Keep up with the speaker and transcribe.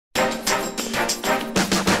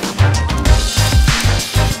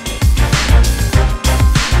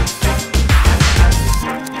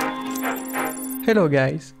Hello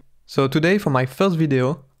guys! So today for my first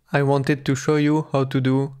video I wanted to show you how to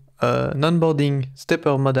do an onboarding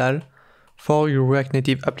stepper modal for your React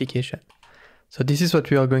Native application. So this is what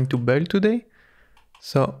we are going to build today.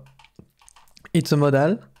 So it's a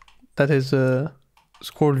modal that has a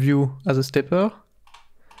scroll view as a stepper,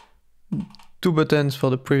 2 buttons for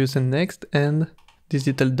the previous and next, and these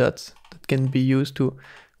little dots that can be used to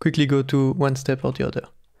quickly go to one step or the other.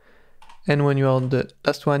 And when you are on the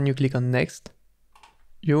last one, you click on next,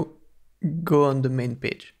 you go on the main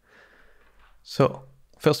page. So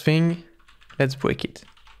first thing, let's break it.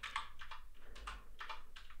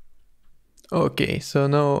 Okay, so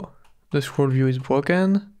now the scroll view is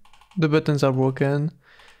broken, the buttons are broken,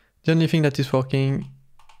 the only thing that is working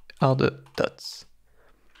are the dots.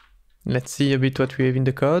 Let's see a bit what we have in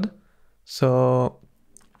the code. So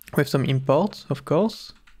we have some imports, of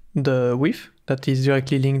course, the width that is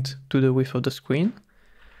directly linked to the width of the screen,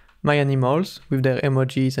 my animals with their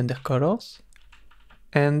emojis and their colors,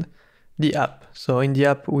 and the app. So in the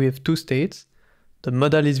app we have 2 states. The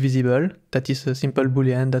modal is visible, that is a simple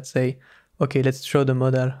boolean that say, okay, let's show the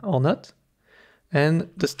modal or not. And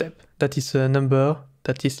the step, that is a number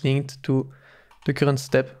that is linked to the current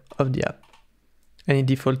step of the app. And it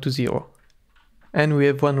defaults to 0. And we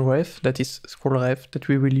have one ref, that is scroll ref, that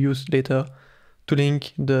we will use later to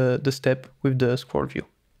link the step with the scroll view.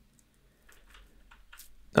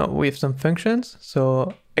 Now we have some functions,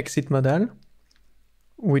 so exit modal,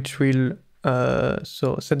 which will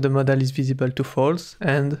so set the modal is visible to false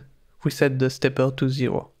and reset the stepper to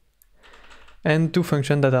 0. And 2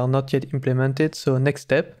 functions that are not yet implemented, so next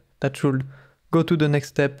step, that should go to the next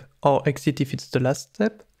step or exit if it's the last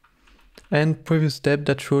step, and previous step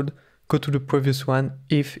that should go to the previous one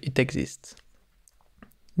if it exists.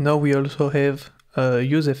 Now we also have a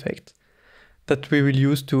use effect that we will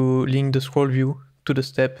use to link the scroll view to the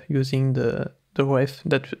step using the ref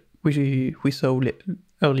that we saw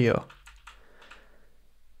earlier.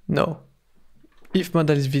 Now, if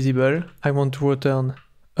modal is visible, I want to return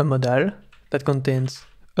a modal that contains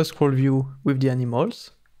a scroll view with the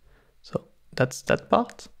animals. So that's that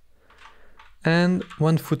part. And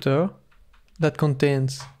one footer that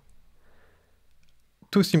contains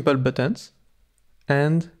 2 simple buttons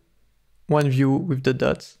and one view with the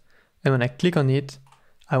dots. And when I click on it,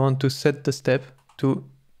 I want to set the step to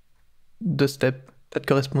the step that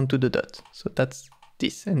corresponds to the dot. So that's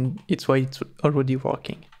this, and it's why it's already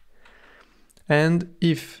working. And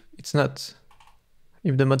if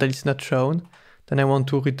the modal is not shown, then I want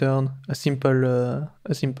to return a simple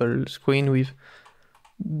screen with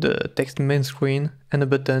the text main screen and a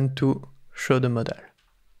button to show the modal.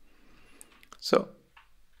 So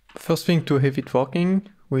first thing to have it working,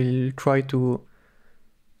 we'll try to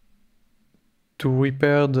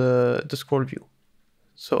repair the scroll view.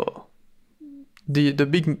 So the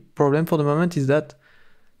big problem for the moment is that,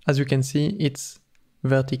 as you can see, it's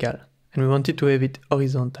vertical and we wanted to have it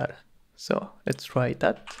horizontal. So let's try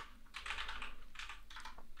that.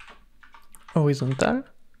 Horizontal.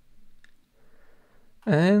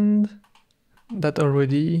 And that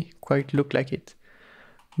already quite look like it.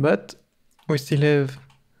 But we still have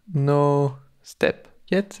no step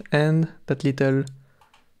yet and that little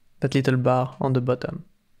bar on the bottom.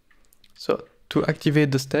 So to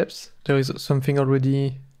activate the steps, there is something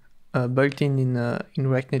already built in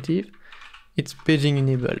React Native. It's paging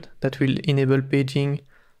enabled. That will enable paging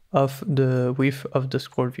of the width of the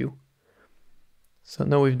scroll view. So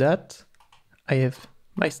now with that, I have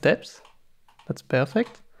my steps. That's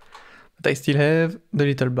perfect. But I still have the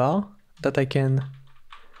little bar that I can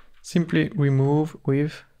simply remove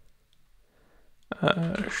with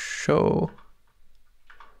show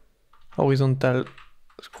horizontal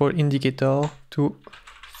scroll indicator to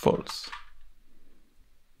false.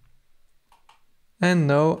 And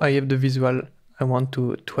now I have the visual I want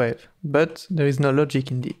to have, but there is no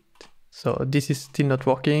logic in it. So this is still not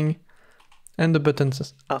working, and the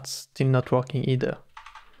buttons are still not working either.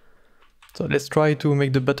 So let's try to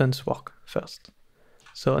make the buttons work first.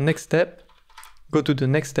 So next step, go to the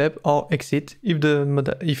next step or exit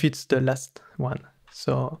if it's the last one.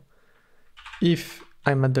 So if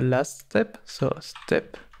I'm at the last step, so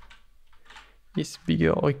step is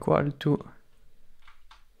bigger or equal to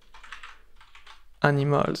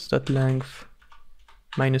animals.length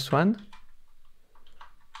 -1.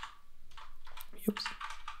 Oops.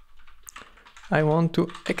 I want to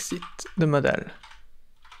exit the modal.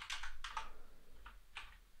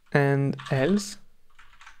 And else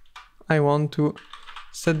I want to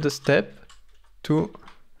set the step to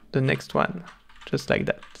the next one, just like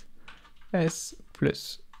that.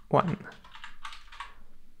 S+1.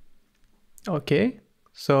 Okay,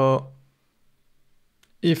 so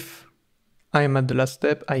if I'm at the last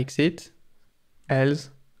step, I exit, else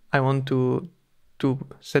I want to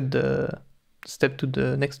set the step to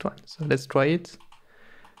the next one. So let's try it.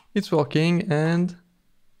 It's working and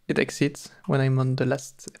it exits when I'm on the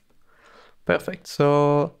last step. Perfect.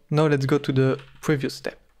 So now let's go to the previous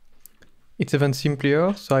step. It's even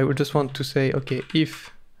simpler. So I would just want to say, okay,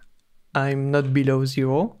 if I'm not below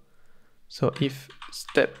 0, so if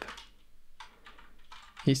step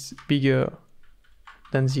is bigger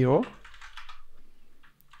than 0,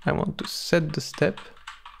 I want to set the step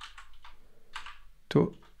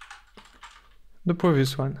to the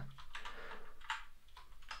previous one.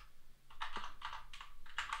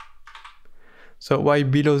 So why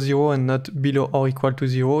below 0 and not below or equal to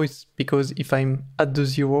 0 is because if I'm at the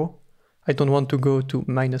 0, I don't want to go to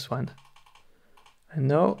 -1. And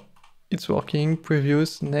now it's working,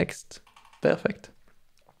 previous, next, perfect.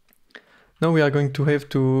 Now we are going to have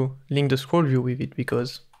to link the scroll view with it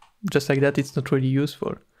because just like that, it's not really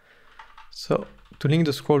useful. So to link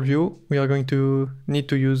the scroll view, we are going to need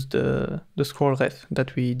to use the scroll ref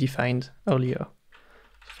that we defined earlier.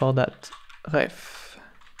 For that, ref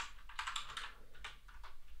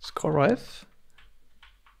scroll ref.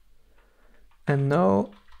 And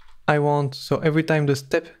now I want, so every time the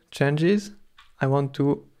step changes, I want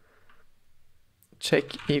to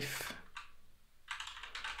check if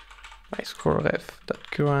my scroll ref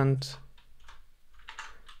that current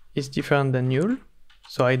is different than null.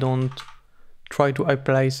 So I don't try to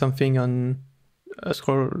apply something on a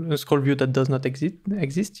scroll view that does not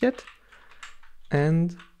exist yet.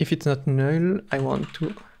 And if it's not null, I want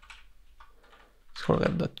to scroll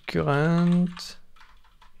ref that current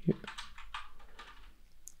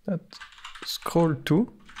that scroll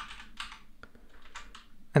to,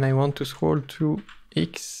 and I want to scroll to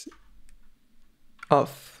x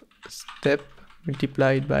of step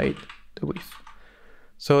multiplied by the width.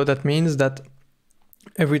 So that means that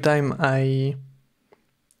every time I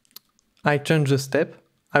change the step,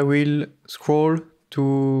 I will scroll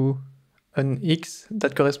to an x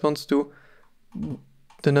that corresponds to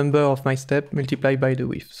the number of my step multiplied by the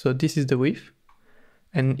width. So this is the width.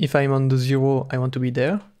 And if I'm on the 0, I want to be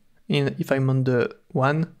there. And if I'm on the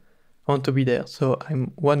 1, I want to be there. So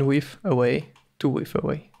I'm 1 width away, 2 width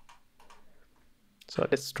away. So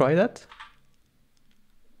let's try that.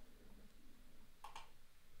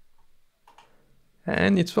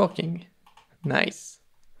 And it's working. Nice.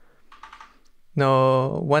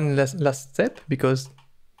 Now one last step, because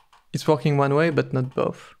it's working one way but not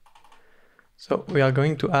both. So we are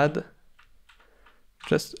going to add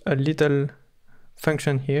just a little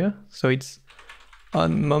function here. So it's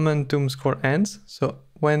on momentum scroll ends. So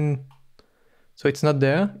it's not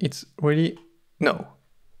there, it's really no,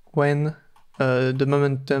 when the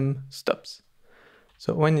momentum stops.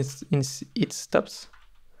 So when it stops,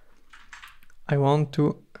 I want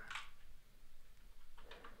to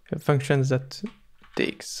have functions that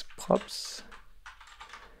takes props,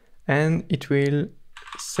 and it will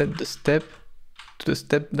set the step to the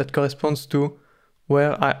step that corresponds to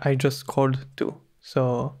where I just scrolled to.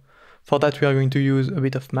 So for that we are going to use a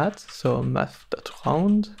bit of math. So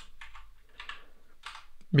math.round,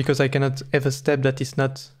 because I cannot have a step that is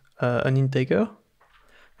not an integer,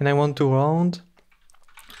 and I want to round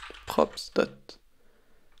props dot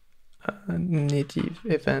native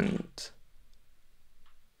event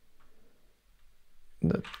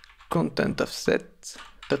the content of set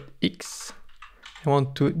dot x. I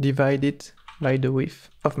want to divide it by the width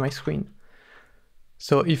of my screen.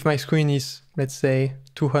 So if my screen is, let's say,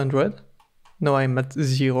 200, now I'm at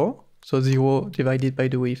 0. So 0 divided by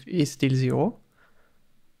the width is still 0.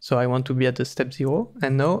 So I want to be at the step 0.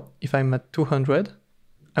 And now if I'm at 200,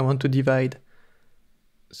 I want to divide.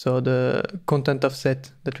 So the content of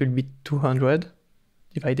set, that will be 200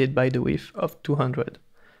 divided by the width of 200.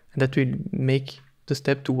 And that will make the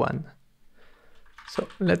step to 1. So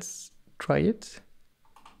let's try it.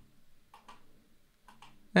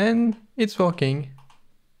 And it's working.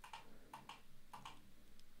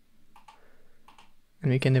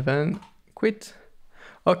 And we can even quit.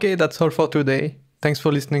 Okay, that's all for today. Thanks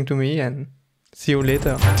for listening to me and see you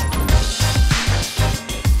later.